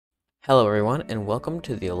Hello everyone, and welcome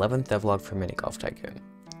to the 11th devlog for Mini Golf Tycoon.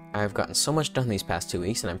 I've gotten so much done these past 2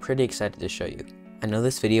 weeks and I'm pretty excited to show you. I know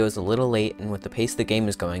this video is a little late, and with the pace the game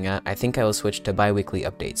is going at, I think I will switch to bi-weekly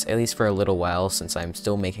updates, at least for a little while since I'm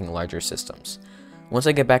still making larger systems. Once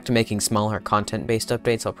I get back to making smaller content-based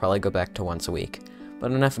updates, I'll probably go back to once a week.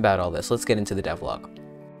 But enough about all this, let's get into the devlog.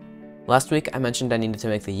 Last week I mentioned I needed to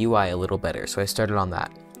make the UI a little better, so I started on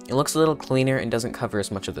that. It looks a little cleaner and doesn't cover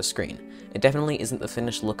as much of the screen. It definitely isn't the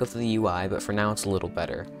finished look of the UI, but for now it's a little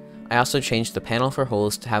better. I also changed the panel for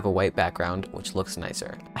holes to have a white background, which looks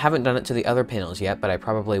nicer. I haven't done it to the other panels yet, but I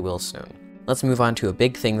probably will soon. Let's move on to a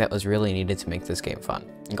big thing that was really needed to make this game fun: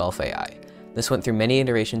 Golf AI. This went through many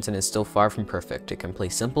iterations and is still far from perfect. It can play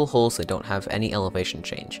simple holes that don't have any elevation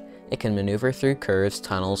change. It can maneuver through curves,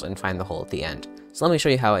 tunnels, and find the hole at the end. So let me show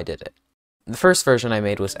you how I did it. The first version I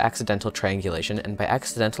made was accidental triangulation, and by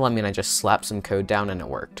accidental I mean I just slapped some code down and it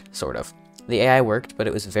worked, sort of. The AI worked, but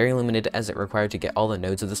it was very limited as it required to get all the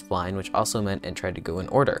nodes of the spline, which also meant it tried to go in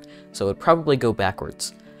order, so it would probably go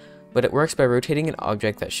backwards. But it works by rotating an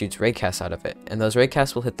object that shoots raycasts out of it, and those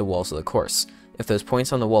raycasts will hit the walls of the course. If those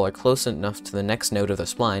points on the wall are close enough to the next node of the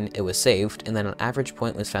spline, it was saved, and then an average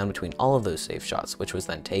point was found between all of those saved shots, which was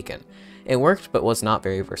then taken. It worked, but was not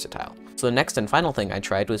very versatile. So the next and final thing I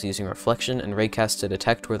tried was using reflection and raycast to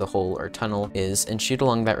detect where the hole or tunnel is and shoot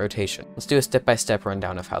along that rotation. Let's do a step-by-step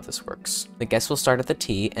rundown of how this works. The guest will start at the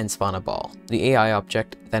tee and spawn a ball. The AI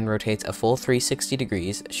object then rotates a full 360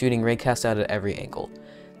 degrees, shooting raycasts out at every angle.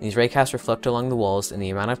 These raycasts reflect along the walls, and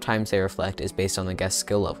the amount of times they reflect is based on the guest's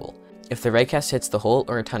skill level. If the raycast hits the hole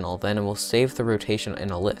or a tunnel, then it will save the rotation in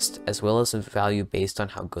a list, as well as a value based on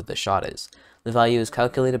how good the shot is. The value is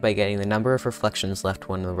calculated by getting the number of reflections left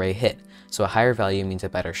when the ray hit, so a higher value means a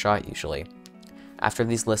better shot usually. After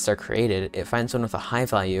these lists are created, it finds one with a high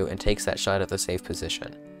value and takes that shot at the safe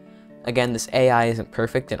position. Again, this AI isn't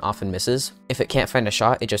perfect and often misses. If it can't find a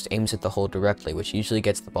shot, it just aims at the hole directly, which usually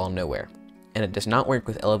gets the ball nowhere. And it does not work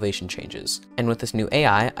with elevation changes. And with this new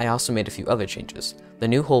AI, I also made a few other changes. The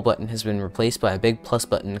new hole button has been replaced by a big plus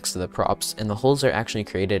button next to the props, and the holes are actually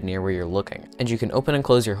created near where you're looking. And you can open and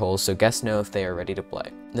close your holes so guests know if they are ready to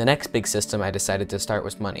play. The next big system I decided to start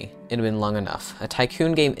was money. It had been long enough. A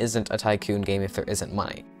tycoon game isn't a tycoon game if there isn't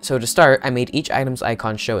money. So to start, I made each item's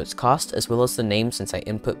icon show its cost as well as the name, since I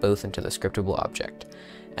input both into the scriptable object.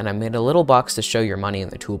 And I made a little box to show your money in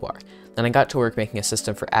the toolbar. Then I got to work making a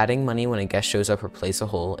system for adding money when a guest shows up or plays a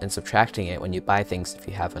hole, and subtracting it when you buy things if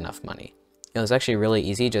you have enough money. It was actually really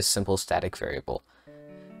easy, just simple static variable.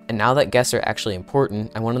 And now that guests are actually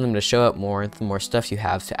important, I wanted them to show up more the more stuff you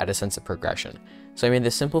have to add a sense of progression. So I made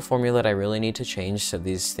this simple formula that I really need to change so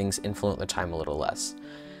these things influence the time a little less.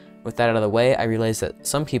 With that out of the way, I realized that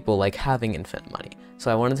some people like having infinite money,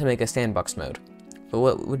 so I wanted to make a sandbox mode. But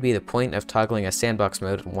what would be the point of toggling a sandbox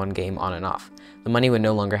mode in one game on and off? The money would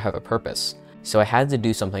no longer have a purpose. So I had to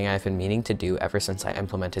do something I've been meaning to do ever since I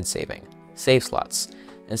implemented saving. Save slots.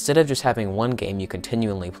 Instead of just having one game you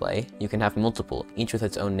continually play, you can have multiple, each with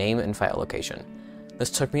its own name and file location. This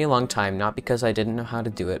took me a long time, not because I didn't know how to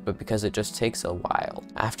do it, but because it just takes a while.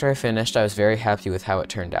 After I finished, I was very happy with how it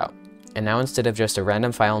turned out. And now instead of just a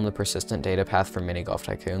random file in the persistent data path for Mini Golf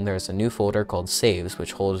Tycoon, there's a new folder called Saves,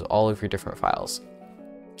 which holds all of your different files.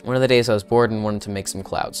 One of the days I was bored and wanted to make some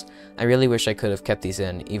clouds. I really wish I could have kept these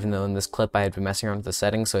in, even though in this clip I had been messing around with the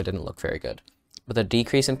settings so it didn't look very good. But the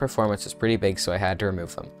decrease in performance was pretty big, so I had to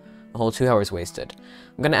remove them. A whole 2 hours wasted.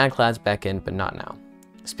 I'm gonna add clouds back in, but not now.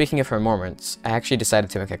 Speaking of performance, I actually decided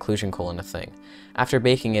to make occlusion colon a thing. After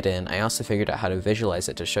baking it in, I also figured out how to visualize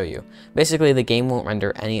it to show you. Basically, the game won't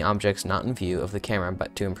render any objects not in view of the camera,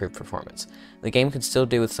 but to improve performance. The game could still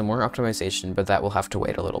do with some more optimization, but that will have to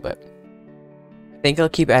wait a little bit. I think I'll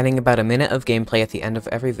keep adding about a minute of gameplay at the end of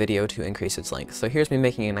every video to increase its length, so here's me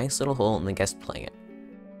making a nice little hole and the guest playing it.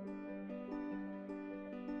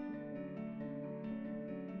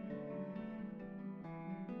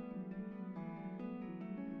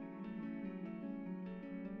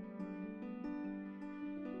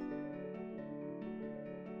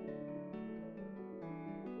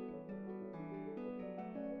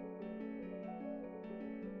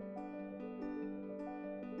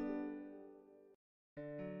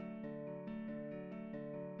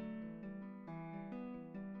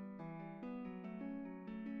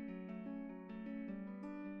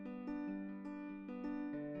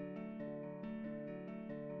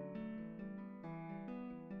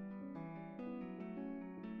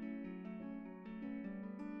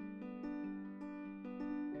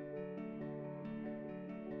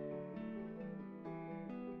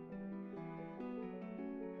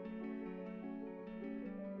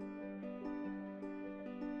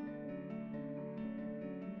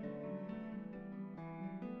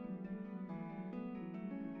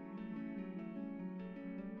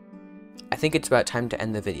 think it's about time to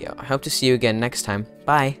end the video. I hope to see you again next time.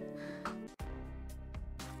 Bye!